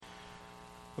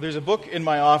Well, there's a book in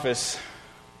my office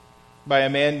by a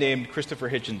man named Christopher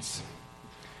Hitchens.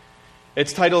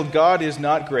 It's titled, God is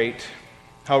Not Great,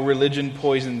 How Religion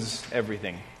Poisons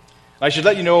Everything. I should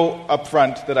let you know up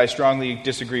front that I strongly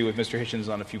disagree with Mr. Hitchens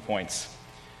on a few points.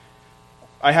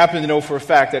 I happen to know for a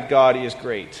fact that God is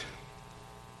great.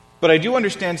 But I do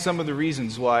understand some of the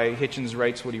reasons why Hitchens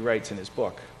writes what he writes in his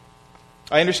book.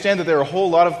 I understand that there are a whole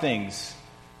lot of things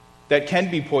that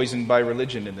can be poisoned by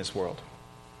religion in this world.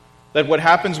 That what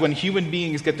happens when human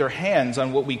beings get their hands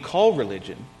on what we call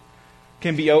religion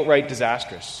can be outright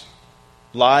disastrous.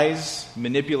 Lies,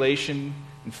 manipulation,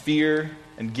 and fear,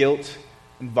 and guilt,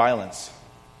 and violence.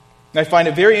 And I find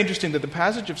it very interesting that the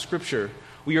passage of Scripture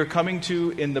we are coming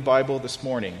to in the Bible this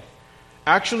morning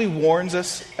actually warns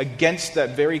us against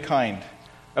that very kind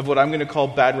of what I'm going to call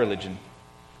bad religion,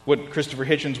 what Christopher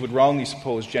Hitchens would wrongly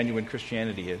suppose genuine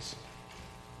Christianity is.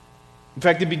 In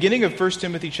fact, the beginning of 1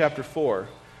 Timothy chapter 4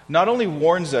 not only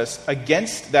warns us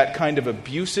against that kind of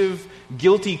abusive,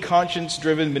 guilty,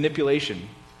 conscience-driven manipulation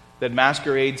that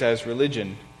masquerades as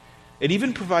religion, it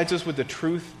even provides us with the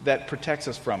truth that protects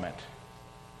us from it.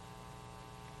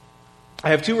 I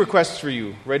have two requests for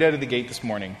you right out of the gate this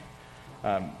morning.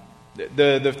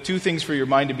 The two things for your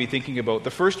mind to be thinking about.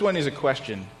 The first one is a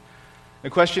question. The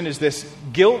question is this: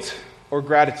 guilt or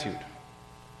gratitude?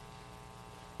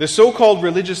 The so-called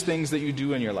religious things that you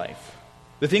do in your life,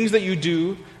 the things that you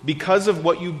do because of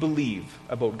what you believe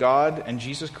about God and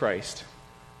Jesus Christ,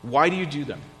 why do you do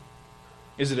them?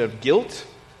 Is it out of guilt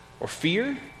or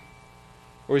fear,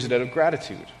 or is it out of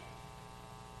gratitude?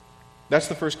 That's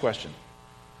the first question.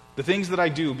 The things that I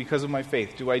do because of my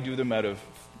faith, do I do them out of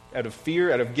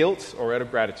fear, out of guilt, or out of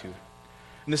gratitude?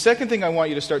 And the second thing I want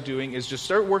you to start doing is just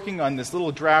start working on this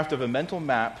little draft of a mental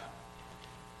map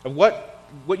of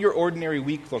what your ordinary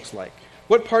week looks like.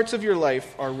 What parts of your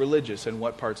life are religious and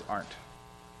what parts aren't?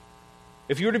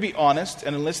 If you were to be honest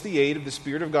and enlist the aid of the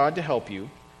Spirit of God to help you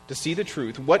to see the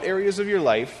truth, what areas of your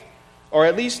life are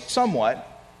at least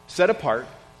somewhat set apart,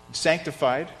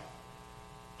 sanctified,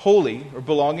 holy, or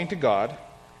belonging to God,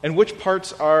 and which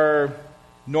parts are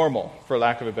normal, for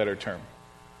lack of a better term?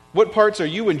 What parts are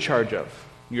you in charge of,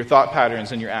 your thought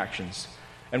patterns and your actions?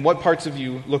 And what parts of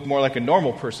you look more like a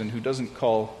normal person who doesn't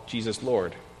call Jesus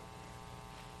Lord?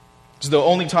 It's the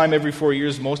only time every 4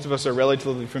 years most of us are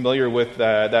relatively familiar with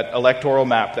that electoral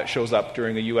map that shows up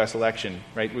during a U.S. election,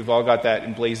 right? We've all got that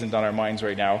emblazoned on our minds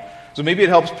right now. So maybe it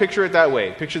helps picture it that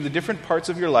way. Picture the different parts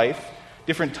of your life,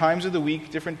 different times of the week,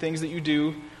 different things that you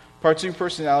do, parts of your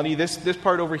personality. This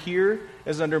part over here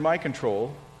is under my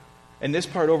control, and this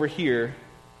part over here,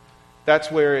 that's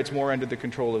where it's more under the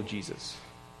control of Jesus.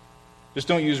 Just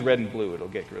don't use red and blue. It'll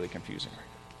get really confusing.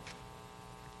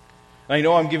 I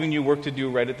know I'm giving you work to do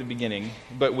right at the beginning,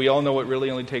 but we all know it really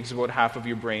only takes about half of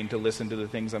your brain to listen to the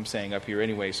things I'm saying up here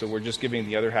anyway, so we're just giving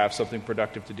the other half something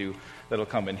productive to do that'll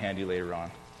come in handy later on.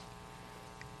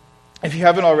 If you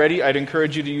haven't already, I'd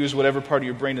encourage you to use whatever part of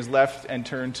your brain is left and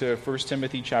turn to 1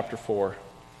 Timothy chapter 4.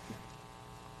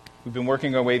 We've been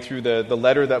working our way through the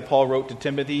letter that Paul wrote to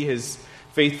Timothy, his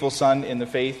faithful son in the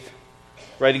faith,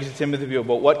 writing to Timothy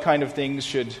about what kind of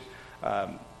things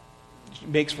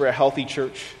makes for a healthy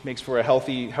church, makes for a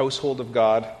healthy household of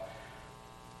God.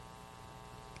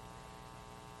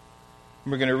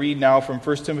 We're going to read now from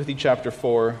 1 Timothy chapter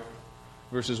 4,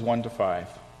 verses 1 to 5.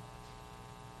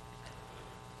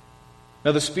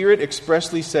 Now the Spirit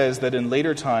expressly says that in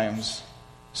later times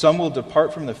some will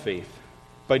depart from the faith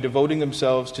by devoting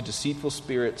themselves to deceitful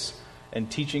spirits and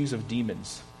teachings of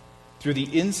demons, through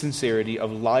the insincerity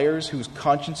of liars whose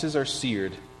consciences are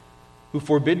seared, who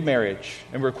forbid marriage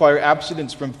and require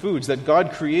abstinence from foods that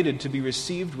God created to be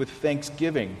received with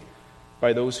thanksgiving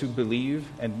by those who believe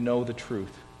and know the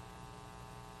truth.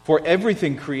 For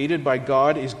everything created by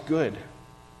God is good,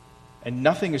 and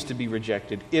nothing is to be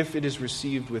rejected if it is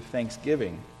received with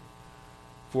thanksgiving,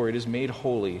 for it is made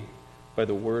holy by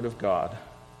the word of God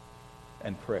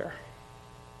and prayer.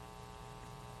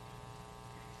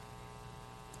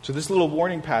 So this little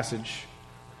warning passage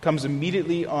comes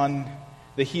immediately on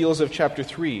the heels of chapter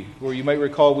 3, where you might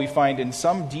recall we find in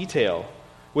some detail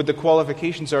what the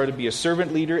qualifications are to be a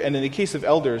servant leader, and in the case of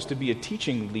elders, to be a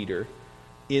teaching leader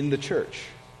in the church.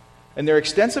 And they're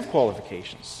extensive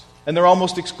qualifications, and they're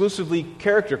almost exclusively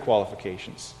character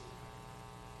qualifications.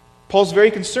 Paul's very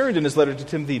concerned in his letter to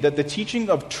Timothy that the teaching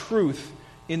of truth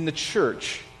in the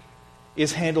church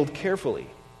is handled carefully,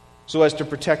 so as to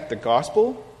protect the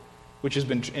gospel, which has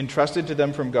been entrusted to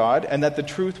them from God, and that the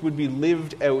truth would be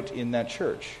lived out in that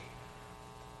church.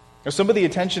 Now, some of the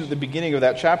attention at the beginning of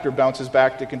that chapter bounces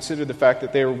back to consider the fact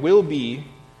that there will be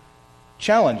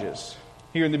challenges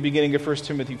here in the beginning of 1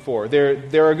 Timothy 4.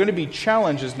 There are going to be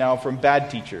challenges now from bad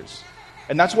teachers.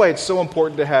 And that's why it's so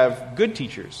important to have good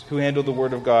teachers who handle the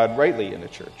Word of God rightly in the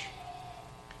church.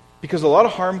 Because a lot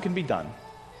of harm can be done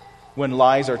when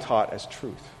lies are taught as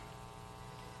truth.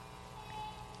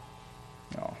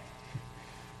 No.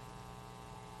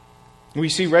 We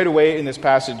see right away in this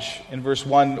passage, in verse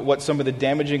 1, what some of the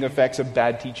damaging effects of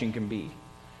bad teaching can be.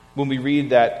 When we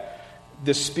read that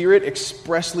the Spirit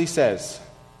expressly says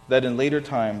that in later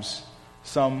times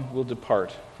some will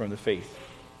depart from the faith.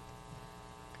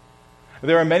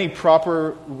 There are many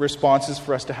proper responses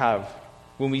for us to have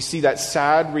when we see that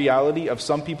sad reality of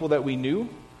some people that we knew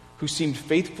who seemed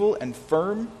faithful and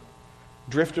firm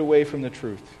drift away from the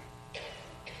truth,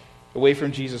 away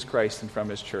from Jesus Christ and from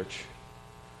His church.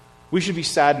 We should be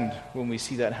saddened when we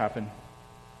see that happen.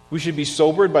 We should be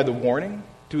sobered by the warning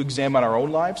to examine our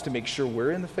own lives to make sure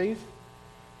we're in the faith.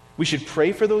 We should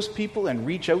pray for those people and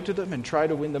reach out to them and try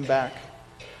to win them back.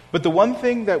 But the one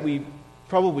thing that we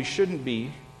probably shouldn't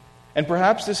be, and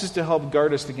perhaps this is to help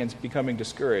guard us against becoming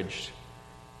discouraged,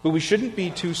 but we shouldn't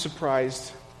be too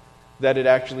surprised that it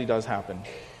actually does happen.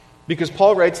 Because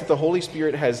Paul writes that the Holy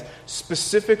Spirit has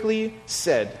specifically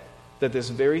said that this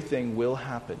very thing will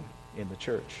happen in the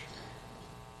church.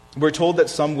 We're told that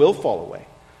some will fall away.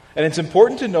 And it's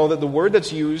important to know that the word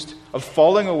that's used of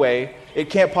falling away, it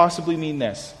can't possibly mean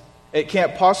this. It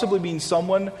can't possibly mean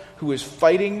someone who is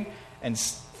fighting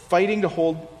to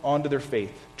hold on to their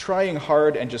faith, trying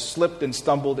hard and just slipped and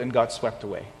stumbled and got swept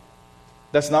away.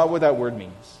 That's not what that word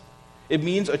means. It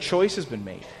means a choice has been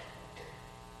made.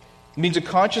 It means a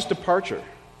conscious departure.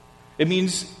 It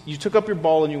means you took up your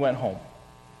ball and you went home.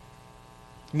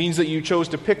 It means that you chose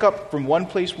to pick up from one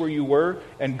place where you were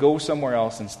and go somewhere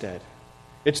else instead.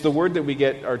 It's the word that we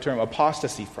get our term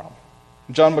apostasy from.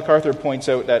 John MacArthur points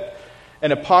out that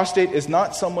an apostate is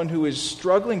not someone who is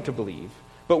struggling to believe,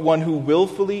 but one who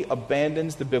willfully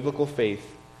abandons the biblical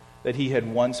faith that he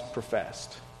had once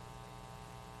professed.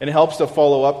 And it helps to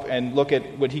follow up and look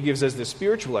at what he gives as the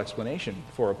spiritual explanation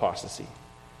for apostasy.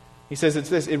 He says it's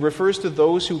this: it refers to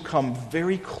those who come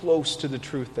very close to the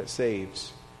truth that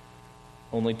saves,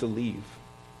 only to leave.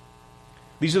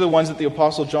 These are the ones that the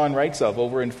Apostle John writes of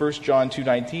over in 1 John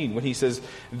 2:19, when he says,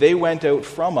 "They went out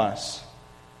from us,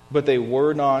 but they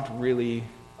were not really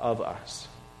of us."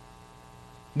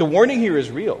 The warning here is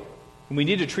real, and we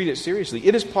need to treat it seriously.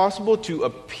 It is possible to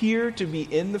appear to be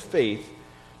in the faith,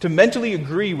 to mentally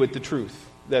agree with the truth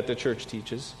that the church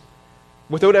teaches,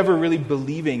 without ever really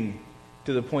believing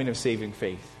to the point of saving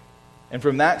faith. And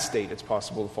from that state, it's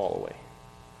possible to fall away.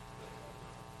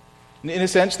 In a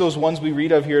sense, those ones we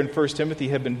read of here in 1 Timothy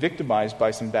have been victimized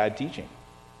by some bad teaching.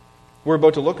 We're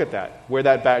about to look at that, where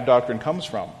that bad doctrine comes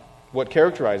from, what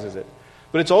characterizes it.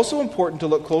 But it's also important to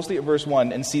look closely at verse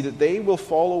 1 and see that they will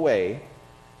fall away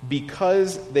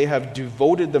because they have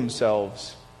devoted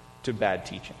themselves to bad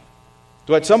teaching.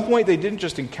 So at some point, they didn't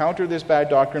just encounter this bad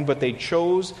doctrine, but they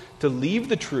chose to leave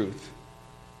the truth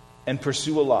and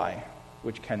pursue a lie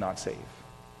which cannot save.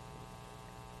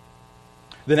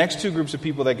 The next two groups of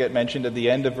people that get mentioned at the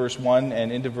end of verse 1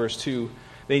 and into verse 2,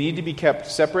 they need to be kept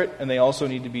separate, and they also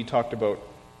need to be talked about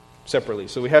separately.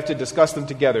 So we have to discuss them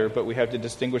together, but we have to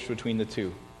distinguish between the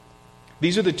two.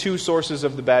 These are the two sources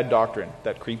of the bad doctrine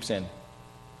that creeps in.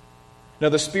 Now,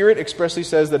 the Spirit expressly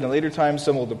says that in later times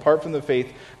some will depart from the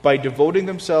faith by devoting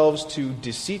themselves to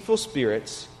deceitful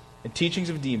spirits and teachings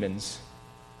of demons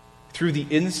through the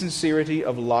insincerity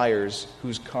of liars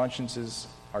whose consciences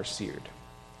are seared.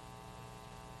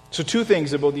 So two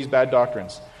things about these bad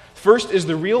doctrines. First is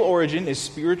the real origin is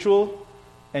spiritual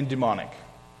and demonic.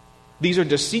 These are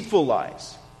deceitful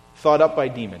lies thought up by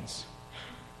demons.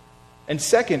 And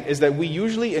second is that we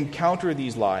usually encounter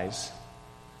these lies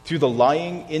through the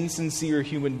lying, insincere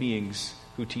human beings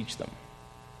who teach them.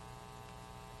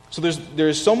 So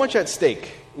there's so much at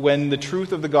stake when the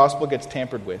truth of the gospel gets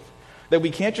tampered with that we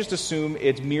can't just assume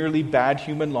it's merely bad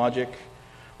human logic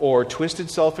or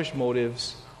twisted selfish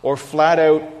motives or flat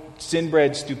out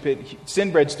sin-bred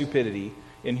stupidity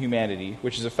in humanity,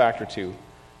 which is a factor too.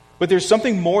 But there's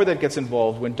something more that gets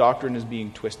involved when doctrine is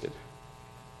being twisted.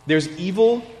 There's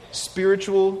evil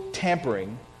spiritual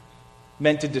tampering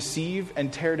meant to deceive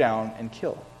and tear down and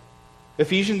kill.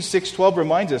 Ephesians 6:12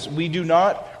 reminds us, we do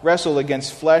not wrestle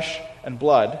against flesh and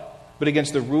blood, but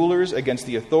against the rulers, against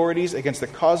the authorities, against the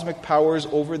cosmic powers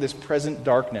over this present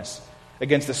darkness,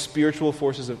 against the spiritual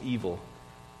forces of evil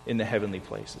in the heavenly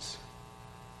places.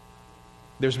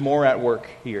 There's more at work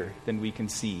here than we can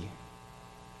see.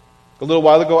 A little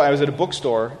while ago, I was at a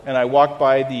bookstore, and I walked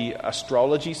by the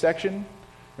astrology section.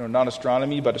 Not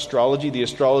astronomy, but astrology, the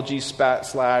astrology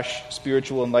 /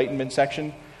 spiritual enlightenment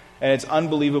section. And it's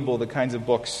unbelievable the kinds of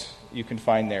books you can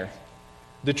find there.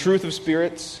 The Truth of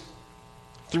Spirits,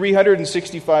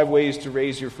 365 Ways to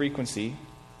Raise Your Frequency,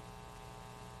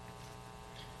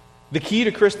 The Key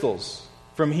to Crystals,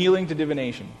 From Healing to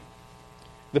Divination,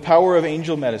 The Power of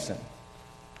Angel Medicine,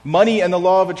 Money and the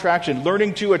Law of Attraction,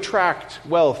 Learning to Attract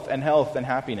Wealth and Health and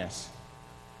Happiness.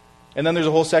 And then there's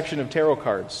a whole section of tarot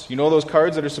cards. You know those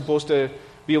cards that are supposed to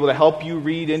be able to help you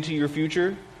read into your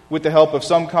future with the help of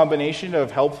some combination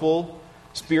of helpful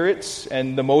spirits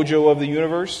and the mojo of the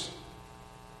universe?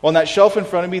 On that shelf in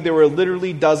front of me, there were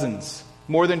literally dozens,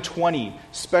 more than 20,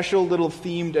 special little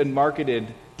themed and marketed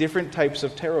different types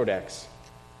of tarot decks.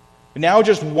 Now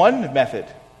just one method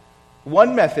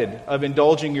of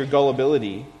indulging your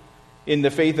gullibility in the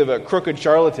faith of a crooked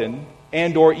charlatan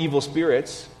and or evil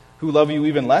spirits who love you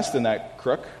even less than that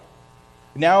crook.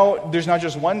 Now there's not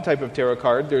just one type of tarot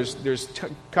card, there's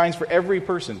kinds for every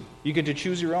person. You get to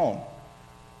choose your own.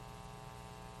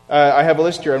 I have a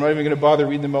list here. I'm not even going to bother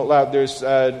reading them out loud. There's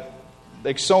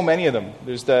like so many of them.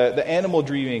 There's the Animal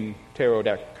Dreaming Tarot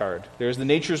deck card. There's the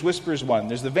Nature's Whispers one.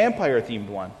 There's the Vampire-themed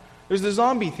one. There's the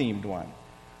Zombie-themed one.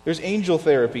 There's Angel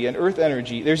Therapy and Earth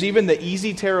Energy. There's even the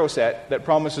Easy Tarot set that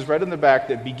promises right on the back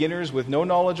that beginners with no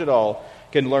knowledge at all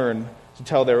can learn to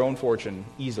tell their own fortune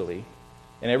easily.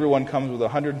 And everyone comes with a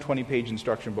 120-page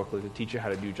instruction booklet to teach you how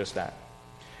to do just that.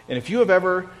 And if you have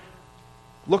ever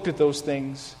looked at those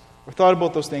things or thought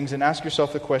about those things and ask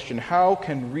yourself the question, how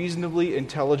can reasonably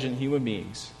intelligent human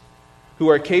beings who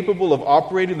are capable of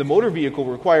operating the motor vehicle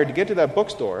required to get to that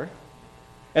bookstore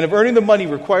and of earning the money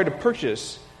required to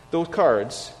purchase those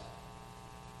cards,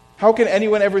 how can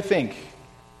anyone ever think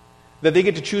that they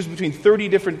get to choose between 30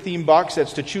 different theme box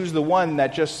sets to choose the one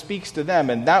that just speaks to them,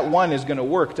 and that one is going to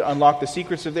work to unlock the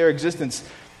secrets of their existence?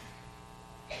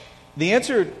 The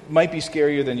answer might be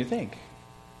scarier than you think.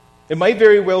 It might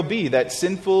very well be that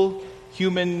sinful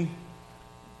human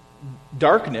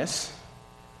darkness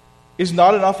is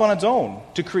not enough on its own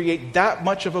to create that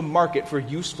much of a market for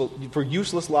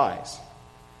useless lies.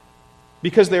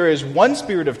 Because there is one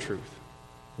Spirit of truth,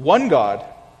 one God,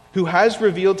 who has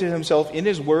revealed to himself in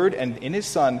his Word and in his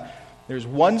Son. There's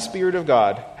one Spirit of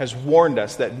God has warned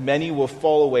us that many will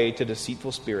fall away to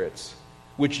deceitful spirits,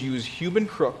 which use human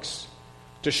crooks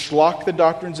to schlock the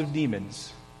doctrines of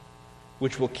demons,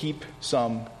 which will keep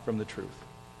some from the truth.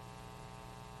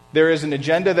 There is an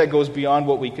agenda that goes beyond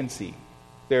what we can see.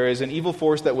 There is an evil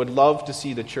force that would love to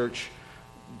see the church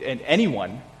and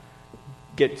anyone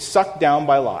get sucked down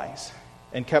by lies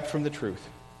and kept from the truth.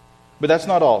 But that's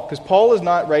not all, because Paul is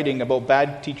not writing about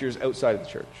bad teachers outside of the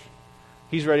church.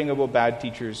 He's writing about bad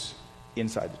teachers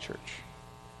inside the church.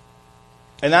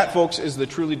 And that, folks, is the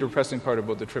truly depressing part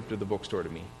about the trip to the bookstore to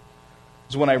me.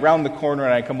 Is when I round the corner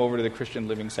and I come over to the Christian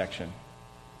Living section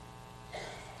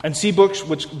and see books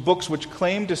which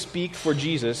claim to speak for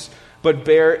Jesus but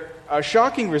bear a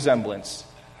shocking resemblance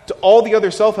to all the other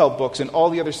self-help books in all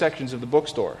the other sections of the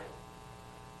bookstore.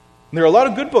 And there are a lot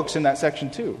of good books in that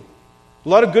section too. A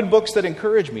lot of good books that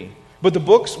encourage me. But the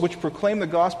books which proclaim the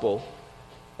gospel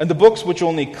and the books which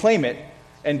only claim it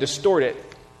and distort it,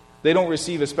 they don't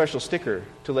receive a special sticker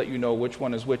to let you know which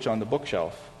one is which on the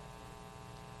bookshelf.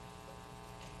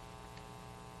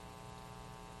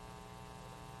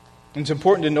 And it's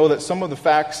important to know that some of the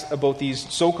facts about these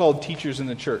so-called teachers in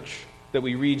the church that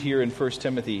we read here in 1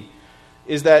 Timothy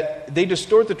is that they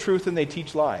distort the truth and they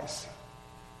teach lies.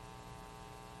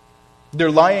 They're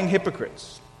lying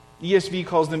hypocrites. ESV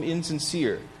calls them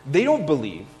insincere. They don't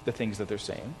believe the things that they're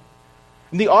saying.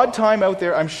 In the odd time out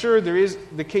there, I'm sure there is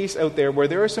the case out there where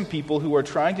there are some people who are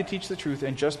trying to teach the truth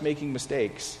and just making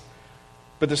mistakes.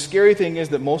 But the scary thing is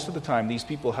that most of the time, these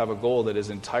people have a goal that is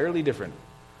entirely different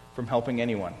from helping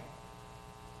anyone.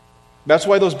 That's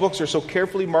why those books are so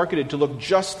carefully marketed to look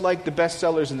just like the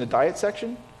bestsellers in the diet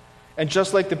section, and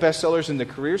just like the bestsellers in the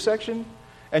career section,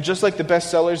 and just like the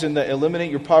bestsellers in the eliminate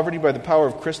your poverty by the power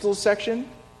of crystals section.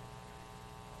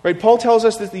 Right? Paul tells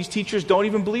us that these teachers don't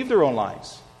even believe their own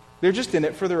lies. They're just in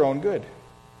it for their own good.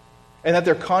 And that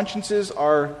their consciences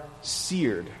are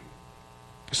seared.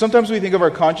 Sometimes we think of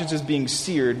our consciences being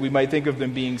seared. We might think of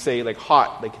them being, say, like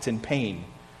hot, like it's in pain.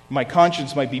 My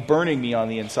conscience might be burning me on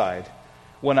the inside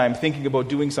when I'm thinking about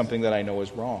doing something that I know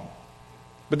is wrong.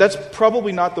 But that's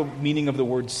probably not the meaning of the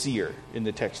word sear in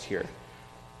the text here.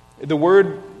 The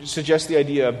word suggests the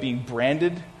idea of being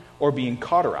branded or being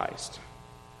cauterized.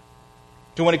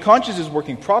 So when a conscience is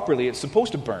working properly, it's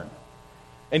supposed to burn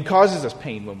and causes us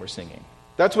pain when we're singing.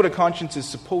 That's what a conscience is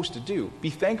supposed to do. Be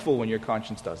thankful when your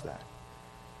conscience does that.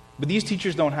 But these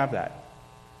teachers don't have that.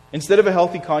 Instead of a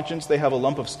healthy conscience, they have a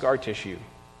lump of scar tissue.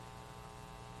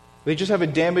 They just have a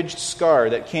damaged scar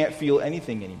that can't feel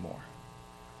anything anymore.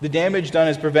 The damage done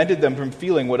has prevented them from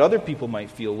feeling what other people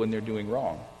might feel when they're doing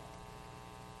wrong.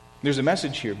 There's a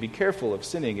message here. Be careful of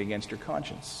sinning against your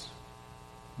conscience.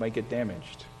 It might get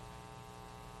damaged.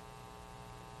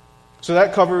 So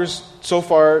that covers, so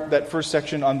far, that first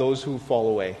section on those who fall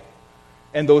away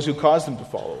and those who cause them to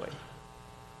fall away.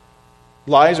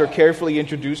 Lies are carefully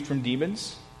introduced from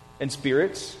demons and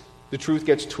spirits. The truth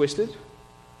gets twisted.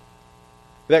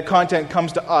 That content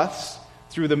comes to us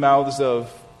through the mouths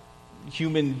of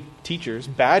human teachers,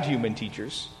 bad human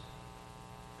teachers,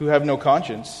 who have no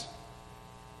conscience.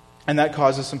 And that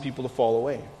causes some people to fall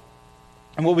away.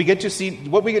 And what we get to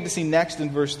see next in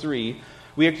verse 3,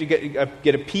 we have to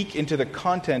get a peek into the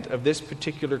content of this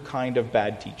particular kind of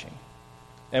bad teaching.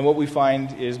 And what we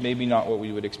find is maybe not what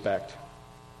we would expect.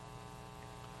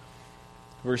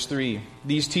 Verse 3,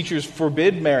 these teachers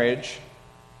forbid marriage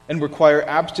and require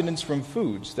abstinence from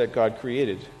foods that God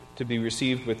created to be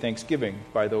received with thanksgiving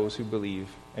by those who believe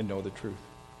and know the truth.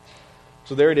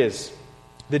 So there it is.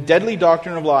 The deadly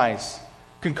doctrine of lies,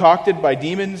 concocted by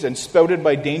demons and spouted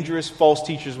by dangerous false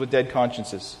teachers with dead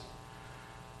consciences.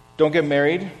 Don't get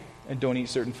married and don't eat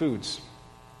certain foods.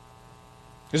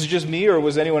 Is it just me, or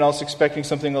was anyone else expecting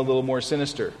something a little more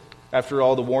sinister after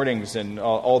all the warnings and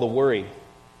all the worry?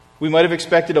 We might have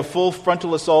expected a full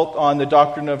frontal assault on the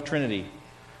doctrine of Trinity,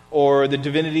 or the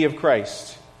divinity of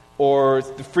Christ, or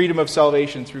the freedom of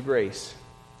salvation through grace.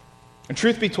 And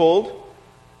truth be told,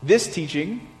 this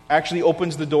teaching actually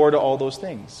opens the door to all those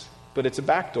things, but it's a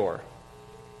back door.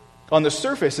 On the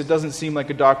surface, it doesn't seem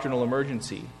like a doctrinal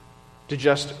emergency to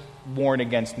just warn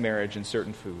against marriage and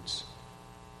certain foods.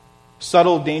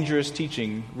 Subtle, dangerous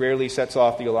teaching rarely sets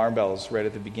off the alarm bells right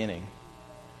at the beginning.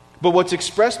 But what's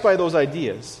expressed by those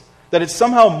ideas, that it's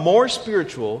somehow more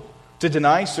spiritual to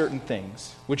deny certain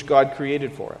things which God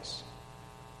created for us.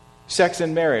 Sex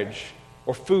and marriage,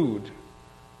 or food,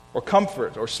 or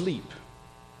comfort, or sleep.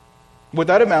 What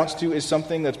that amounts to is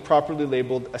something that's properly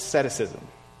labeled asceticism.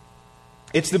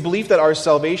 It's the belief that our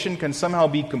salvation can somehow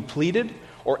be completed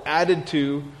or added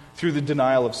to through the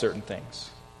denial of certain things,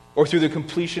 or through the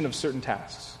completion of certain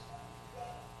tasks.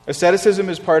 Asceticism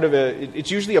is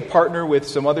it's usually a partner with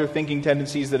some other thinking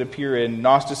tendencies that appear in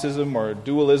Gnosticism or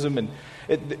dualism, and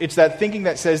it's that thinking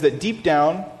that says that deep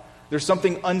down there's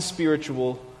something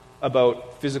unspiritual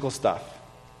about physical stuff.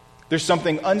 There's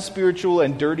something unspiritual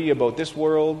and dirty about this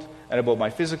world and about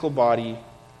my physical body,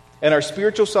 and our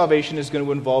spiritual salvation is going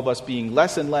to involve us being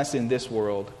less and less in this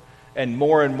world and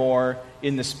more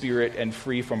in the spirit and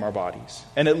free from our bodies.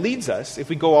 And it leads us, if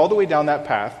we go all the way down that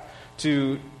path,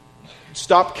 to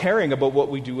stop caring about what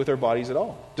we do with our bodies at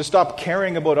all, to stop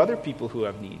caring about other people who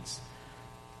have needs.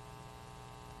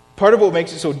 Part of what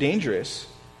makes it so dangerous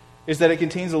is that it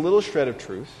contains a little shred of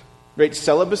truth, right?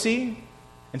 Celibacy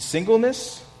and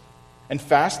singleness and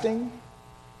fasting,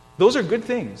 those are good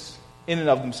things in and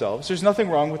of themselves. There's nothing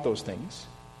wrong with those things.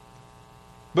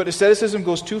 But asceticism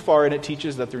goes too far, and it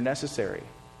teaches that they're necessary.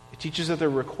 It teaches that they're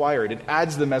required. It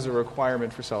adds them as a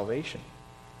requirement for salvation.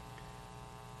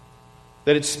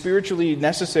 That it's spiritually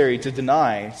necessary to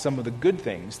deny some of the good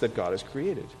things that God has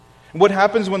created. And what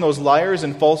happens when those liars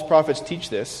and false prophets teach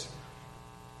this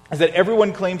is that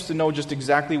everyone claims to know just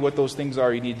exactly what those things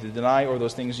are you need to deny or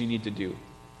those things you need to do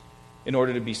in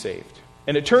order to be saved.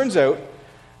 And it turns out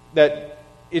that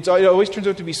it always turns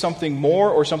out to be something more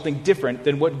or something different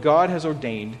than what God has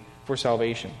ordained for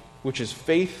salvation, which is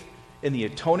faith in the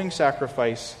atoning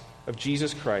sacrifice of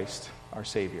Jesus Christ, our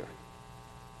Savior.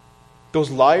 Those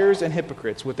liars and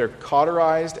hypocrites with their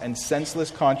cauterized and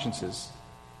senseless consciences,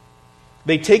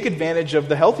 they take advantage of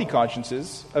the healthy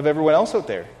consciences of everyone else out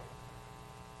there.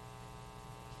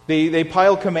 They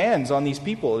pile commands on these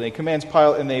people,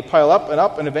 and they pile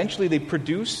up, and eventually they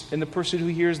produce in the person who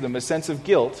hears them a sense of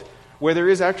guilt where there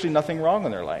is actually nothing wrong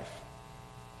in their life.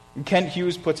 And Kent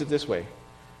Hughes puts it this way: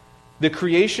 the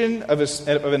creation of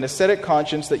an ascetic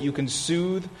conscience that you can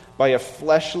soothe by a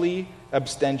fleshly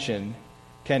abstention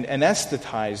can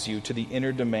anesthetize you to the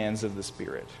inner demands of the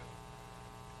Spirit.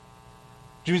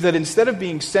 Which means that instead of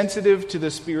being sensitive to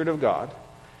the Spirit of God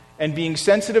and being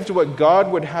sensitive to what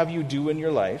God would have you do in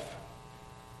your life,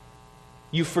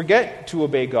 you forget to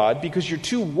obey God because you're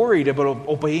too worried about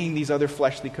obeying these other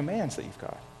fleshly commands that you've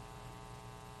got.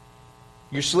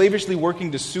 You're slavishly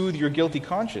working to soothe your guilty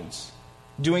conscience,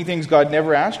 doing things God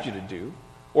never asked you to do,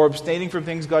 or abstaining from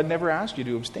things God never asked you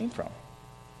to abstain from.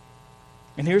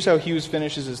 And here's how Hughes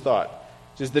finishes his thought.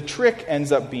 He says, the trick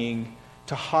ends up being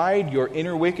to hide your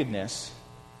inner wickedness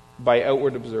by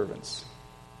outward observance.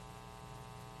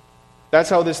 That's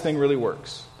how this thing really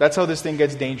works. That's how this thing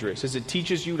gets dangerous, is it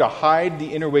teaches you to hide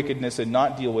the inner wickedness and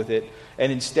not deal with it,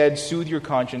 and instead soothe your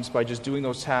conscience by just doing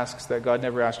those tasks that God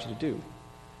never asked you to do.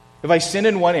 If I sin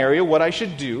in one area, what I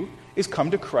should do is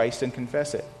come to Christ and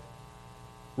confess it.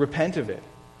 Repent of it.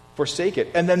 Forsake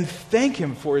it. And then thank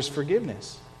Him for His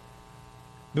forgiveness.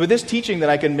 But this teaching that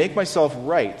I can make myself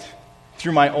right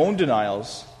through my own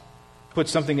denials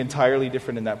puts something entirely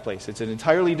different in that place. It's an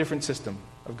entirely different system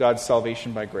of God's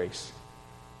salvation by grace.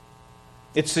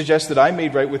 It suggests that I'm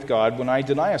made right with God when I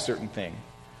deny a certain thing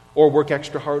or work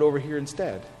extra hard over here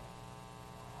instead.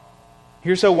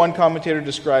 Here's how one commentator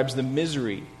describes the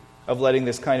misery of letting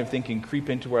this kind of thinking creep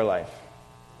into our life.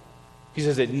 He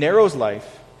says it narrows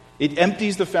life, it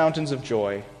empties the fountains of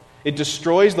joy, it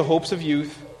destroys the hopes of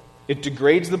youth, it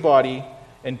degrades the body,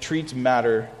 and treats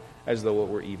matter as though it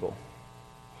were evil.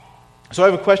 So I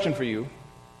have a question for you.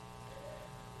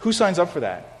 Who signs up for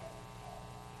that?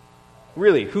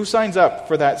 Really, who signs up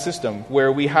for that system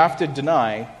where we have to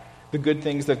deny the good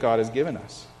things that God has given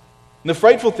us? And the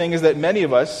frightful thing is that many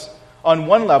of us, on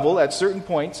one level, at certain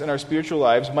points in our spiritual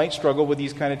lives, might struggle with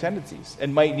these kind of tendencies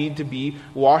and might need to be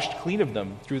washed clean of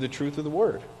them through the truth of the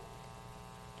Word.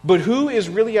 But who is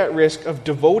really at risk of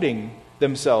devoting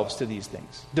themselves to these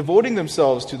things, devoting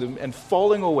themselves to them and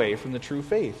falling away from the true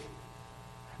faith?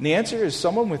 And the answer is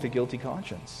someone with a guilty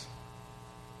conscience.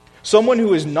 Someone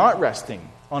who is not resting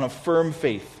on a firm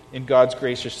faith in God's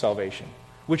gracious salvation,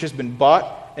 which has been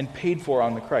bought and paid for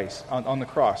on the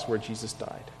cross where Jesus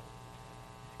died.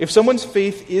 If someone's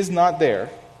faith is not there,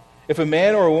 if a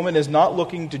man or a woman is not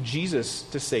looking to Jesus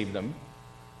to save them,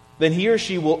 then he or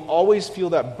she will always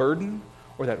feel that burden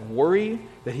or that worry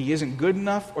that he isn't good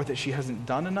enough or that she hasn't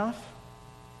done enough.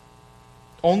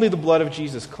 Only the blood of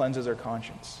Jesus cleanses our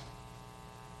conscience.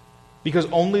 Because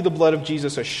only the blood of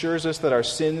Jesus assures us that our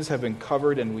sins have been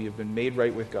covered and we have been made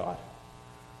right with God.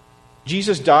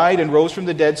 Jesus died and rose from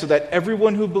the dead so that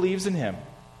everyone who believes in Him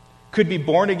could be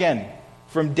born again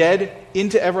from dead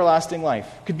into everlasting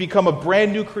life, could become a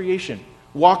brand new creation,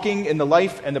 walking in the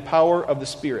life and the power of the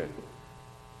Spirit.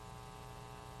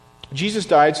 Jesus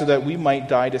died so that we might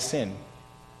die to sin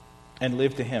and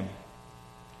live to Him.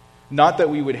 Not that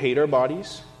we would hate our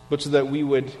bodies, but so that we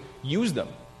would use them,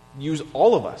 use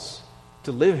all of us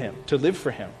to live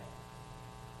for Him.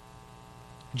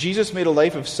 Jesus made a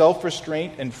life of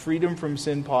self-restraint and freedom from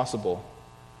sin possible.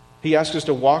 He asks us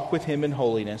to walk with Him in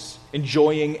holiness,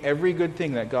 enjoying every good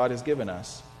thing that God has given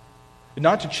us, and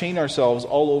not to chain ourselves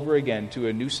all over again to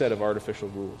a new set of artificial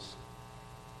rules.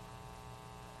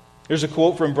 There's a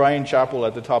quote from Brian Chappell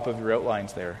at the top of your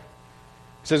outlines there.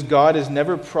 It says, "God is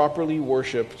never properly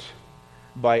worshipped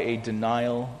by a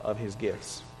denial of His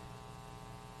gifts."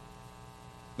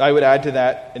 I would add to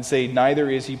that and say, neither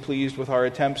is He pleased with our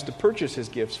attempts to purchase His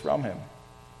gifts from Him.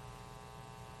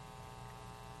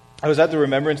 I was at the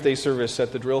Remembrance Day service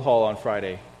at the Drill Hall on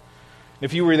Friday.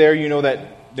 If you were there, you know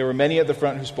that there were many at the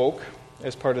front who spoke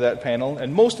as part of that panel,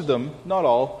 and most of them, not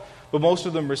all, but most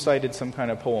of them recited some kind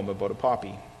of poem about a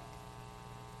poppy.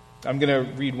 I'm going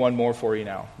to read one more for you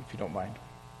now, if you don't mind.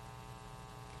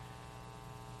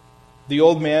 "The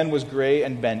old man was gray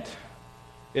and bent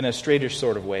in a straightish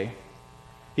sort of way.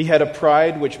 He had a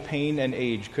pride which pain and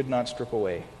age could not strip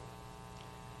away.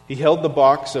 He held the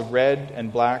box of red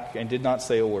and black and did not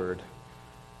say a word.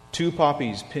 2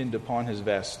 poppies pinned upon his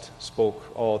vest spoke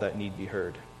all that need be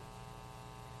heard.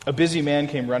 A busy man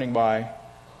came running by,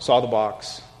 saw the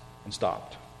box, and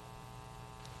stopped.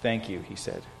 'Thank you,' he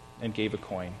said, and gave a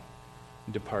coin,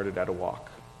 and departed at a walk.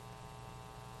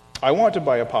 'I want to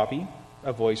buy a poppy,'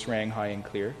 a voice rang high and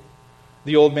clear.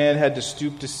 The old man had to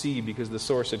stoop to see because the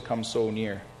source had come so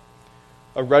near.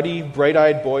 A ruddy,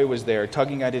 bright-eyed boy was there,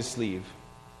 tugging at his sleeve.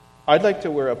 'I'd like to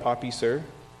wear a poppy, sir.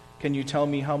 Can you tell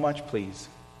me how much, please?'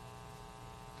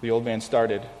 The old man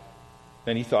started.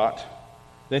 Then he thought.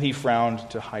 Then he frowned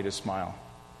to hide a smile.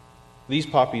 'These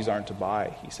poppies aren't to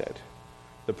buy,' he said.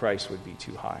 'The price would be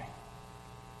too high.'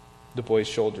 The boy's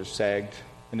shoulders sagged,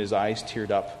 and his eyes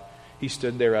teared up. He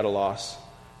stood there at a loss.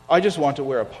 'I just want to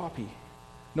wear a poppy,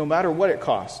 no matter what it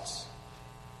costs.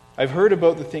 I've heard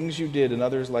about the things you did and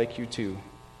others like you too.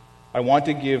 I want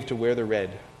to give to wear the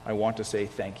red. I want to say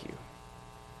thank you.'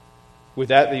 With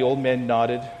that, the old man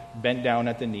nodded, bent down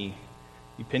at the knee.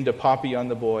 He pinned a poppy on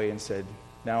the boy and said,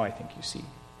 'Now I think you see.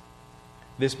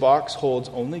 This box holds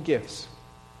only gifts,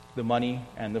 the money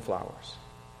and the flowers.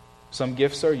 Some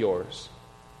gifts are yours,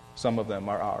 some of them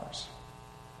are ours.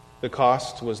 The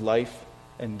cost was life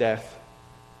and death,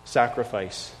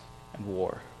 sacrifice and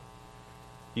war.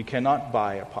 You cannot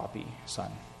buy a poppy,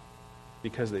 son,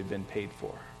 because they've been paid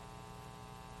for.'"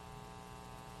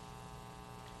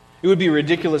 It would be a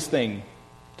ridiculous thing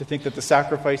to think that the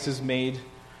sacrifices made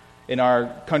in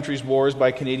our country's wars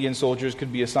by Canadian soldiers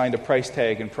could be assigned a price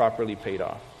tag and properly paid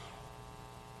off.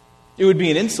 It would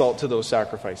be an insult to those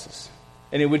sacrifices,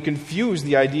 and it would confuse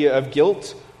the idea of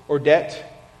guilt or debt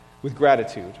with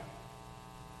gratitude.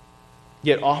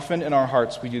 Yet often in our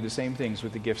hearts we do the same things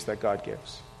with the gifts that God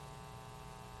gives.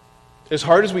 As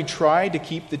hard as we try to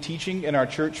keep the teaching in our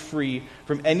church free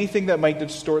from anything that might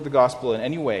distort the gospel in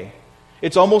any way,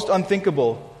 it's almost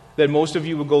unthinkable that most of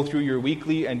you will go through your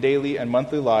weekly and daily and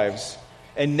monthly lives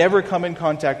and never come in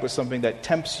contact with something that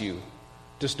tempts you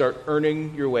to start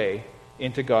earning your way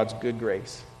into God's good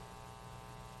grace.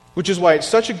 Which is why it's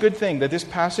such a good thing that this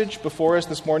passage before us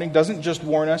this morning doesn't just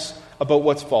warn us about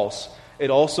what's false, it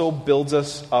also builds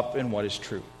us up in what is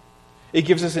true. It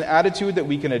gives us an attitude that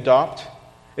we can adopt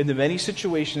in the many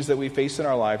situations that we face in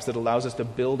our lives that allows us to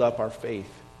build up our faith.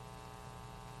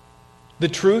 The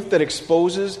truth that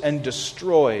exposes and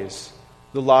destroys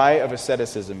the lie of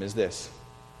asceticism is this.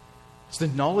 It's the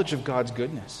knowledge of God's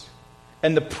goodness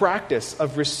and the practice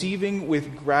of receiving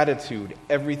with gratitude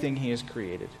everything He has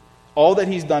created, all that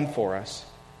He's done for us,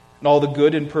 and all the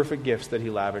good and perfect gifts that He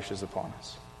lavishes upon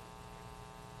us.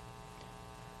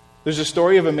 There's a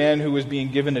story of a man who was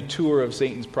being given a tour of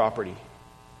Satan's property.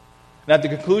 And at the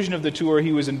conclusion of the tour,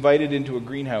 he was invited into a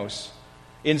greenhouse,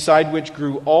 inside which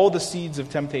grew all the seeds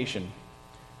of temptation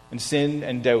and sin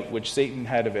and doubt which Satan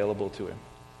had available to him.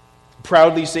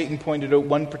 Proudly, Satan pointed out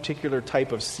one particular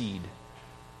type of seed,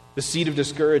 the seed of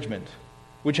discouragement,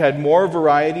 which had more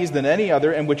varieties than any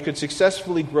other and which could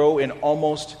successfully grow in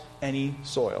almost any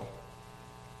soil.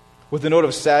 With a note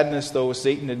of sadness, though,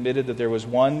 Satan admitted that there was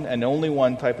one and only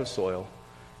one type of soil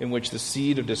in which the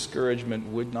seed of discouragement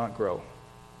would not grow.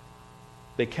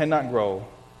 They cannot grow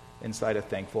inside a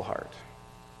thankful heart.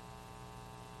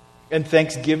 And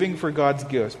thanksgiving for God's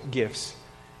gifts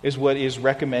is what is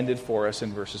recommended for us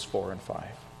in verses 4 and 5.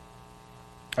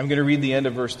 I'm going to read the end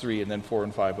of verse 3 and then 4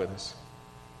 and 5 with us.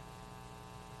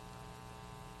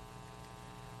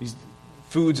 These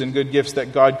foods and good gifts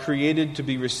that God created to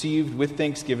be received with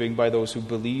thanksgiving by those who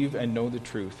believe and know the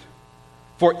truth.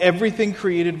 For everything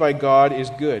created by God is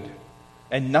good,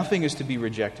 and nothing is to be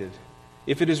rejected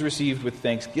if it is received with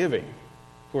thanksgiving,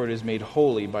 for it is made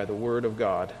holy by the word of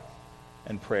God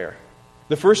and prayer.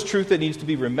 The first truth that needs to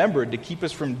be remembered to keep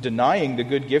us from denying the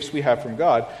good gifts we have from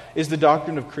God is the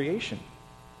doctrine of creation.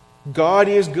 God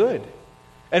is good.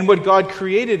 And what God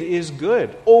created is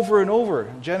good. Over and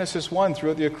over. Genesis 1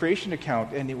 throughout the creation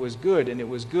account. And it was good, and it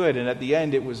was good. And at the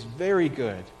end it was very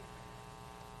good.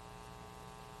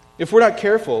 If we're not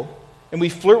careful, and we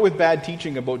flirt with bad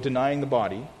teaching about denying the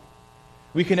body,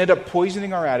 we can end up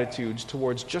poisoning our attitudes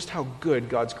towards just how good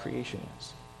God's creation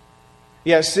is.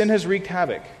 Yes, sin has wreaked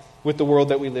havoc with the world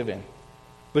that we live in.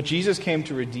 But Jesus came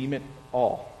to redeem it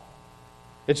all.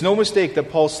 It's no mistake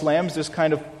that Paul slams this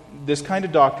kind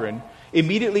of doctrine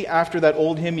immediately after that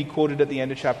old hymn he quoted at the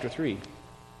end of chapter 3.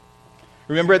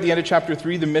 Remember at the end of chapter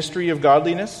 3, the mystery of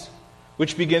godliness,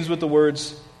 which begins with the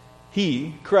words,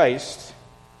 He, Christ,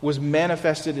 was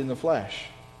manifested in the flesh.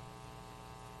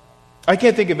 I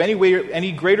can't think of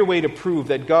any greater way to prove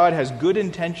that God has good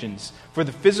intentions for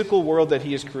the physical world that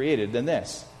He has created than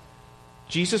this.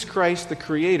 Jesus Christ, the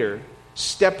Creator,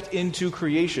 stepped into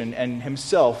creation and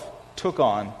Himself took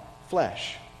on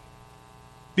flesh.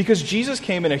 Because Jesus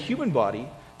came in a human body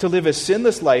to live a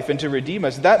sinless life and to redeem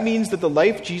us, that means that the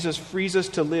life Jesus frees us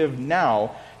to live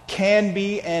now can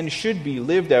be and should be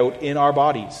lived out in our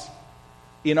bodies,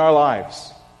 in our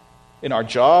lives, in our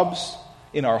jobs,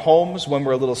 in our homes when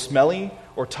we're a little smelly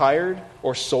or tired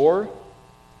or sore.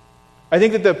 I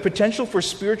think that the potential for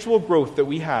spiritual growth that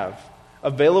we have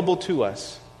available to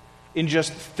us in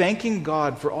just thanking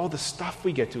God for all the stuff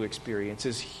we get to experience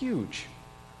is huge.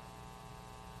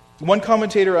 One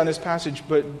commentator on this passage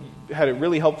had a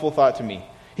really helpful thought to me.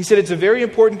 He said it's a very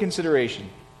important consideration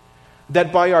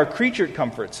that by our creature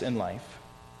comforts in life,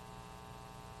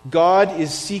 God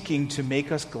is seeking to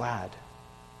make us glad.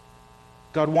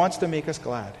 God wants to make us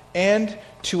glad and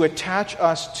to attach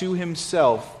us to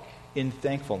Himself in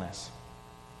thankfulness.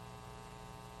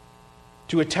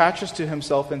 To attach us to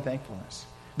Himself in thankfulness.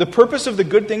 The purpose of the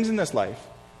good things in this life,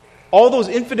 all those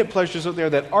infinite pleasures out there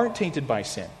that aren't tainted by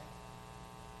sin,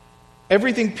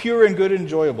 everything pure and good and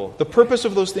enjoyable, the purpose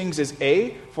of those things is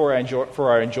A, for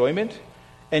our enjoyment,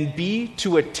 and B,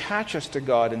 to attach us to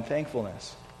God in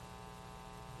thankfulness.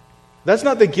 That's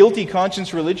not the guilty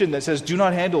conscience religion that says, do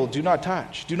not handle, do not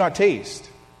touch, do not taste.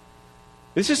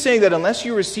 This is saying that unless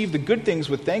you receive the good things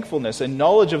with thankfulness and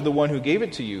knowledge of the one who gave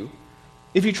it to you,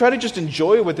 if you try to just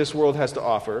enjoy what this world has to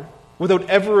offer without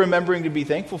ever remembering to be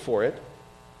thankful for it,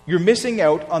 you're missing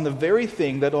out on the very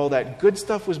thing that all that good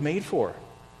stuff was made for,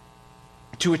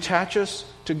 to attach us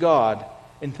to God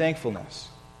in thankfulness.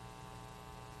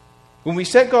 When we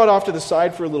set God off to the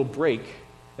side for a little break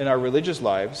in our religious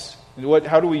lives,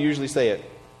 how do we usually say it?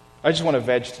 I just want to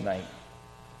veg tonight.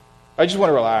 I just want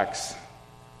to relax.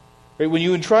 Right? When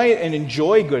you try and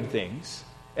enjoy good things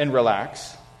and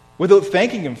relax without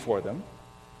thanking Him for them,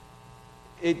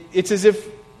 it's as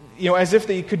if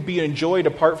they could be enjoyed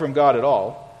apart from God at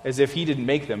all, as if He didn't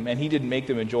make them and He didn't make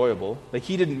them enjoyable. Like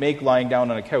He didn't make lying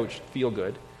down on a couch feel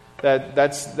good.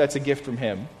 That's a gift from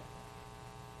Him.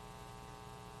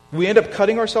 We end up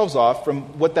cutting ourselves off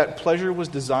from what that pleasure was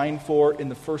designed for in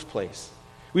the first place.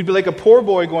 We'd be like a poor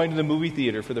boy going to the movie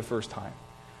theater for the first time.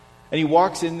 And he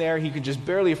walks in there, he could just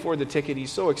barely afford the ticket,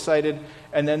 he's so excited,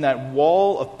 and then that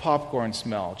wall of popcorn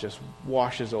smell just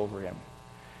washes over him.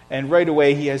 And right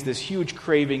away he has this huge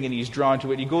craving and he's drawn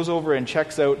to it. He goes over and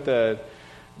checks out the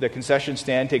concession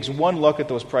stand, takes one look at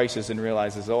those prices and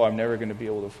realizes, oh, I'm never going to be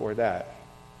able to afford that.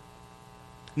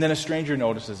 And then a stranger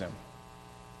notices him,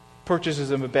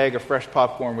 purchases him a bag of fresh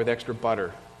popcorn with extra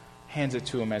butter, hands it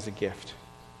to him as a gift.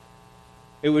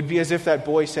 It would be as if that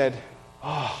boy said,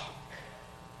 oh,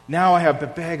 now I have a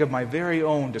bag of my very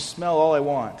own to smell all I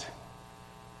want.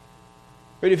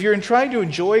 Right? If you're trying to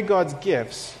enjoy God's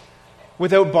gifts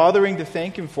without bothering to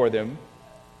thank Him for them,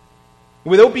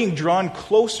 without being drawn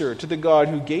closer to the God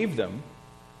who gave them,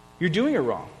 you're doing it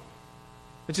wrong.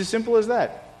 It's as simple as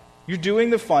that. You're doing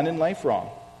the fun in life wrong.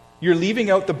 You're leaving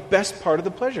out the best part of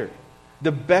the pleasure,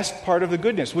 the best part of the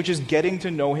goodness, which is getting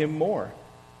to know Him more.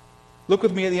 Look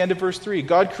with me at the end of verse 3.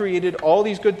 God created all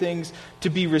these good things to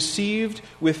be received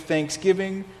with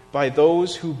thanksgiving by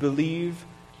those who believe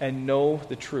and know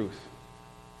the truth.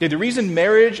 Okay, the reason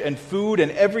marriage and food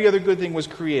and every other good thing was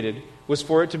created was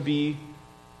for it to be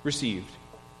received.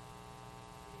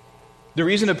 The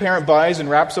reason a parent buys and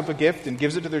wraps up a gift and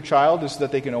gives it to their child is so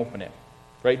that they can open it.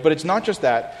 Right? But it's not just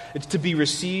that. It's to be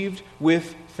received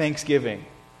with thanksgiving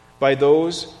by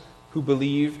those who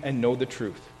believe and know the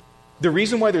truth. The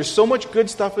reason why there's so much good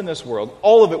stuff in this world,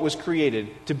 all of it was created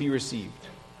to be received.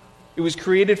 It was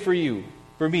created for you,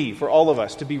 for me, for all of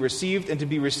us, to be received and to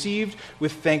be received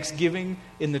with thanksgiving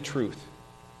in the truth.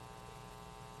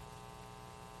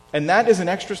 And that is an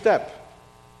extra step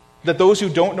that those who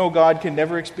don't know God can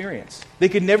never experience. They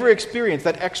could never experience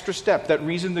that extra step, that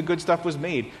reason the good stuff was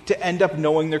made, to end up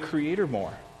knowing their Creator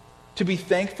more, to be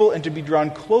thankful and to be drawn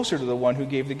closer to the one who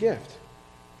gave the gift.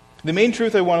 The main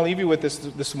truth I want to leave you with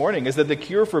this morning is that the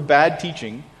cure for bad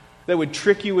teaching that would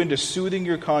trick you into soothing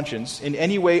your conscience in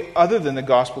any way other than the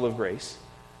gospel of grace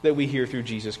that we hear through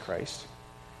Jesus Christ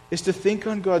is to think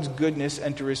on God's goodness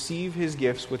and to receive His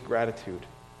gifts with gratitude.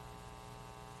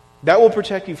 That will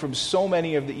protect you from so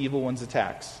many of the evil one's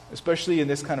attacks, especially in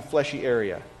this kind of fleshy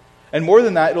area. And more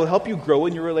than that, it'll help you grow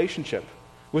in your relationship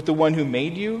with the one who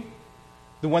made you,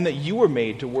 the one that you were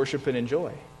made to worship and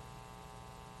enjoy.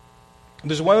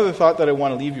 There's one other thought that I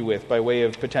want to leave you with by way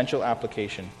of potential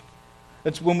application.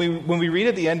 That's when we read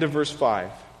at the end of verse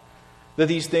 5 that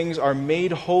these things are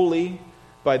made holy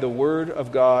by the word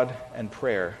of God and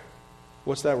prayer.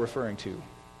 What's that referring to?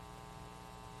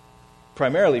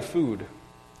 Primarily food,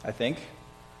 I think.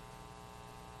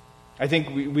 I think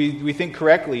we think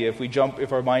correctly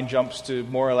if our mind jumps to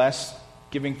more or less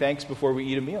giving thanks before we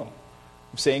eat a meal,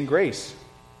 saying grace.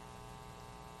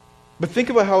 But think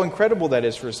about how incredible that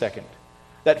is for a second.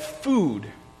 That food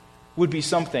would be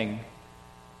something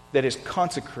that is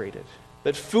consecrated.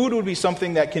 That food would be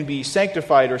something that can be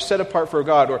sanctified or set apart for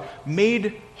God or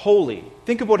made holy.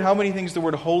 Think about how many things the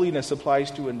word holiness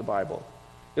applies to in the Bible.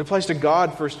 It applies to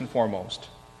God first and foremost.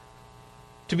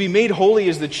 To be made holy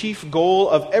is the chief goal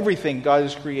of everything God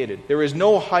has created. There is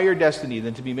no higher destiny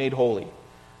than to be made holy.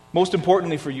 Most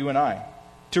importantly for you and I.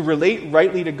 To relate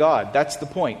rightly to God. That's the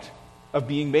point of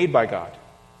being made by God.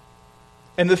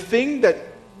 And the thing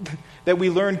that we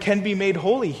learn can be made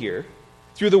holy here,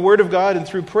 through the Word of God and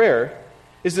through prayer,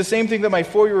 is the same thing that my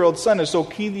 4-year-old son is so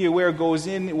keenly aware goes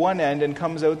in one end and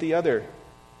comes out the other.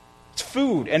 It's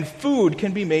food, and food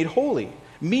can be made holy.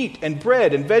 Meat and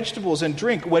bread and vegetables and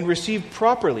drink, when received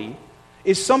properly,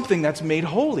 is something that's made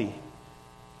holy.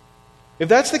 If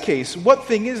that's the case, what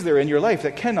thing is there in your life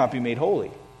that cannot be made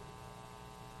holy?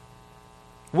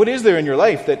 What is there in your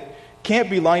life that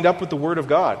can't be lined up with the Word of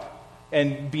God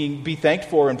and be thanked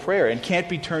for in prayer and can't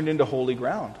be turned into holy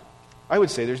ground? I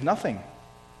would say there's nothing.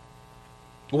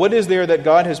 What is there that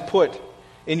God has put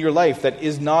in your life that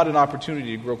is not an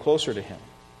opportunity to grow closer to Him?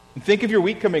 And think of your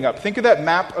week coming up. Think of that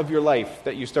map of your life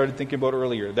that you started thinking about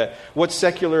earlier, that what's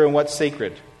secular and what's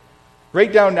sacred.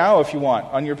 Write down now if you want,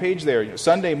 on your page there,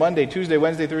 Sunday, Monday, Tuesday,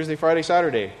 Wednesday, Thursday, Friday,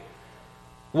 Saturday.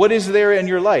 What is there in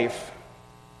your life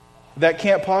that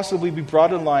can't possibly be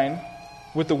brought in line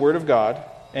with the Word of God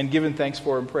and given thanks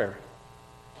for in prayer?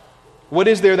 What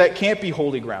is there that can't be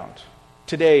holy ground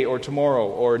today or tomorrow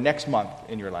or next month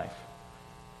in your life?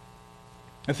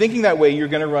 And thinking that way, you're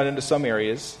going to run into some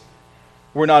areas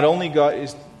where not only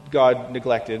is God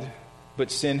neglected,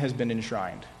 but sin has been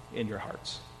enshrined in your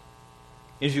hearts.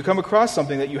 If you come across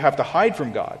something that you have to hide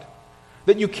from God,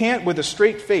 that you can't with a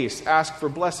straight face ask for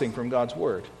blessing from God's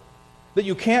Word, that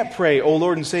you can't pray, "Oh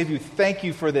Lord and Savior, thank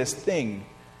you for this thing,"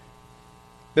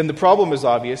 then the problem is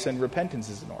obvious and repentance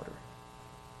is in order.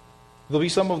 There'll be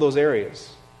some of those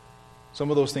areas, some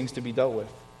of those things to be dealt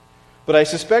with. But I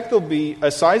suspect there'll be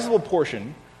a sizable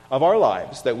portion of our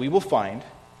lives that we will find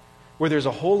where there's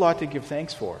a whole lot to give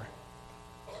thanks for,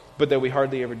 but that we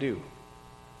hardly ever do.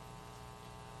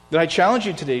 That I challenge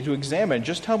you today to examine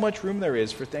just how much room there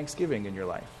is for thanksgiving in your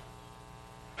life.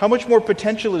 How much more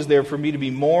potential is there for me to be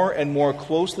more and more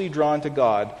closely drawn to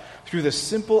God through the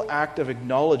simple act of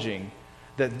acknowledging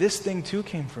that this thing too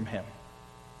came from Him.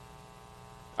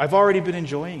 I've already been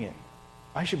enjoying it.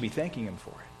 I should be thanking Him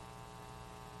for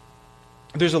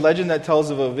it. There's a legend that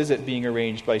tells of a visit being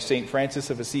arranged by St. Francis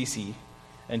of Assisi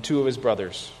and two of his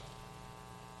brothers.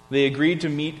 They agreed to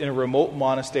meet in a remote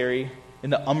monastery in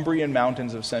the Umbrian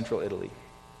mountains of central Italy.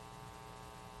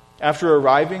 After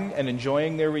arriving and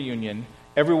enjoying their reunion,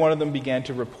 every one of them began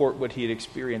to report what he had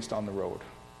experienced on the road.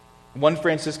 One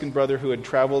Franciscan brother who had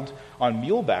traveled on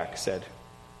muleback said,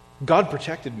 "God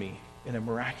protected me in a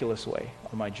miraculous way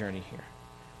on my journey here.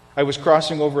 I was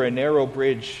crossing over a narrow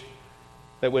bridge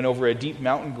that went over a deep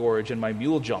mountain gorge, and my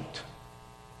mule jumped.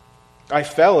 I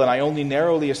fell, and I only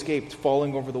narrowly escaped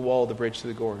falling over the wall of the bridge to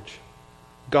the gorge.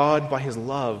 God, by His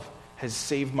love, has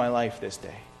saved my life this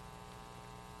day."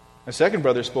 A second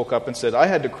brother spoke up and said, "I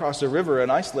had to cross a river,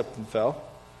 and I slipped and fell.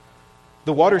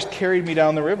 The waters carried me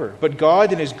down the river, but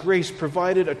God in His grace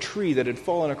provided a tree that had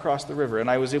fallen across the river,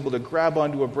 and I was able to grab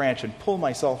onto a branch and pull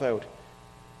myself out.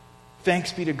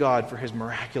 Thanks be to God for His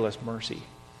miraculous mercy."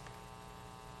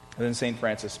 And then St.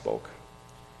 Francis spoke.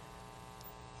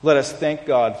 "Let us thank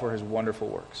God for His wonderful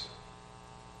works.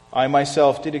 I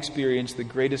myself did experience the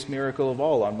greatest miracle of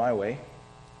all on my way.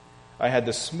 I had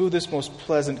the smoothest, most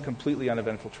pleasant, completely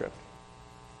uneventful trip."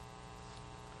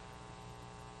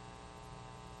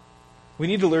 We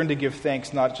need to learn to give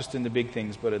thanks not just in the big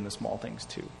things, but in the small things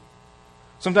too.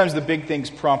 Sometimes the big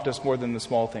things prompt us more than the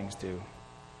small things do.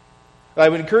 I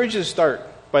would encourage you to start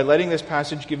by letting this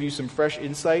passage give you some fresh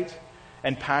insight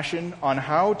and passion on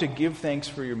how to give thanks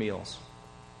for your meals.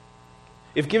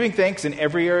 If giving thanks in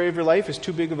every area of your life is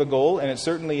too big of a goal, and it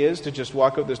certainly is to just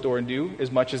walk out this door and do, as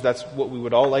much as that's what we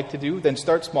would all like to do, then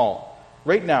start small.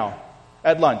 Right now,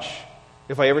 at lunch,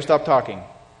 if I ever stop talking,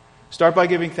 start by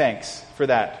giving thanks for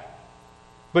that.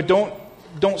 But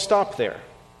don't stop there.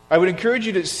 I would encourage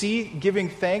you to see giving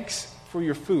thanks for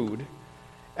your food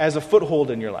as a foothold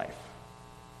in your life.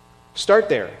 Start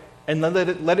there, and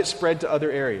let it spread to other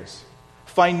areas.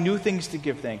 Find new things to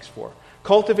give thanks for.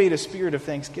 Cultivate a spirit of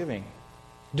thanksgiving.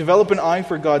 Develop an eye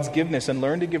for God's goodness and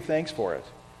learn to give thanks for it,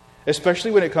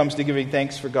 especially when it comes to giving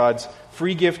thanks for God's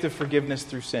free gift of forgiveness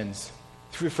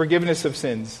through forgiveness of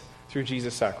sins through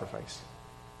Jesus' sacrifice.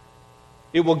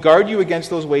 It will guard you against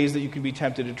those ways that you can be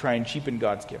tempted to try and cheapen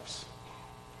God's gifts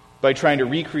by trying to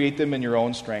recreate them in your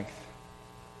own strength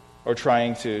or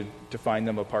trying to find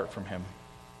them apart from Him.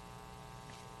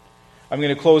 I'm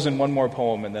going to close in one more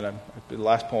poem, and then the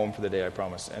last poem for the day, I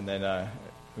promise, and then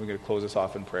we're going to close this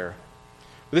off in prayer.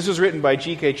 This was written by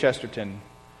G.K. Chesterton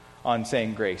on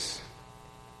saying grace.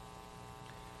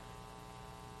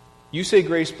 You say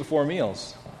grace before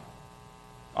meals.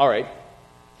 All right.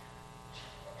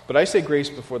 But I say grace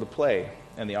before the play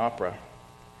and the opera,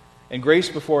 and grace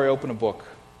before I open a book,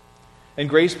 and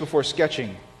grace before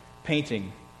sketching,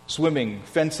 painting, swimming,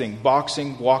 fencing,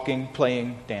 boxing, walking,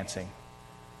 playing, dancing,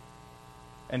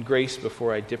 and grace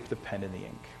before I dip the pen in the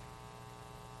ink.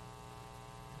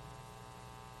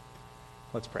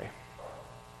 Let's pray.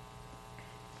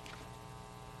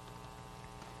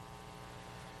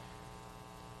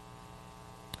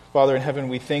 Father in heaven,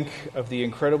 we think of the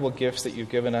incredible gifts that you've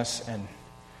given us, and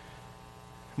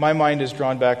my mind is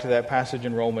drawn back to that passage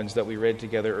in Romans that we read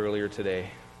together earlier today.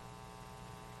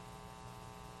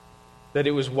 That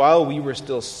it was while we were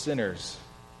still sinners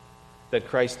that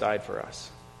Christ died for us.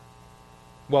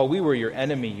 While we were your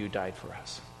enemy, you died for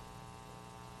us.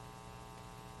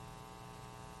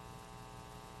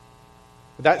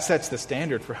 That sets the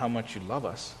standard for how much you love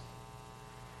us.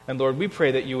 And Lord, we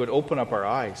pray that you would open up our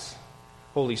eyes,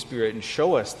 Holy Spirit, and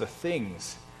show us the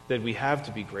things that we have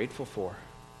to be grateful for.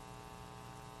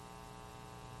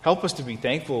 Help us to be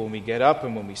thankful when we get up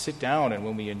and when we sit down and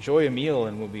when we enjoy a meal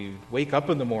and when we wake up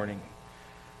in the morning.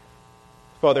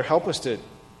 Father, help us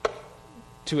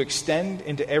to extend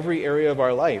into every area of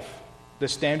our life the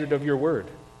standard of your word.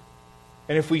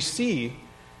 And if we see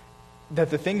that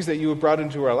the things that you have brought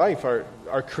into our life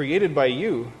are created by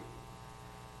you,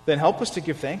 then help us to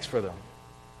give thanks for them.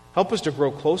 Help us to grow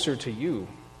closer to you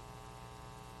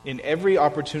in every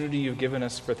opportunity you've given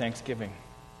us for Thanksgiving.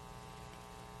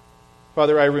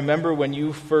 Father, I remember when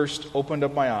you first opened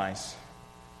up my eyes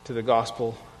to the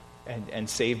gospel and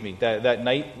saved me. That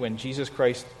night when Jesus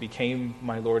Christ became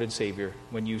my Lord and Savior,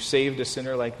 when you saved a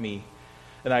sinner like me.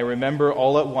 And I remember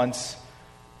all at once,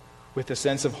 with a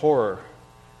sense of horror,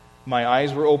 my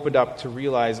eyes were opened up to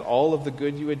realize all of the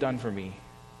good you had done for me,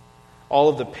 all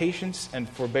of the patience and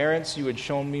forbearance you had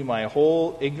shown me my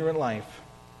whole ignorant life,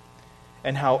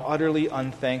 and how utterly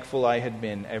unthankful I had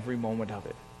been every moment of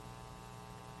it.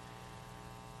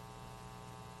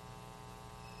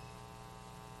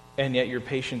 And yet your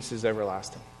patience is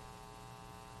everlasting.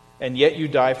 And yet you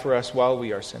die for us while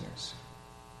we are sinners.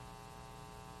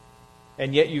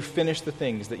 And yet you finish the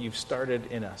things that you've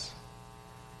started in us.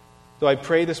 So I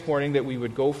pray this morning that we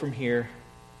would go from here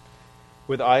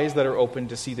with eyes that are open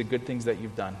to see the good things that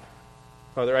you've done.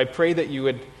 Father, I pray that you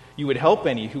would help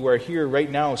any who are here right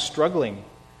now struggling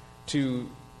to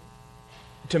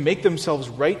make themselves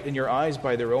right in your eyes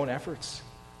by their own efforts.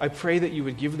 I pray that you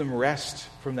would give them rest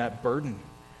from that burden,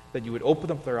 that you would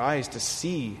open up their eyes to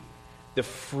see the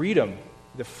freedom,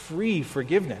 the free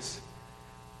forgiveness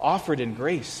offered in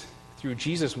grace through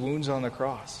Jesus' wounds on the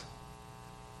cross.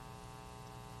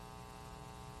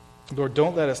 Lord,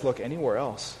 don't let us look anywhere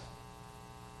else.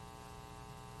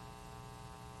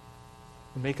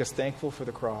 Make us thankful for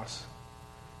the cross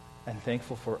and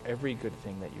thankful for every good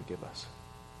thing that you give us.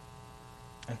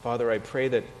 And Father, I pray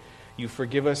that you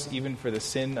forgive us even for the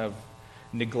sin of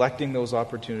neglecting those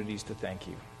opportunities to thank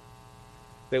you.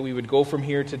 That we would go from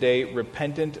here today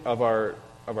repentant of our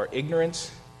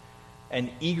ignorance and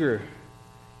eager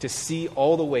to see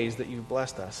all the ways that you've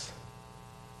blessed us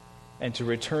and to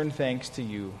return thanks to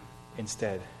you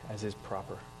instead, as is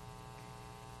proper.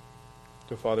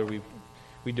 So, Father,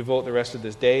 we devote the rest of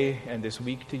this day and this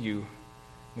week to you.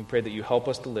 We pray that you help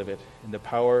us to live it in the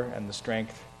power and the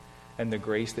strength and the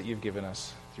grace that you've given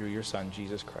us through your Son,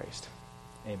 Jesus Christ.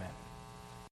 Amen.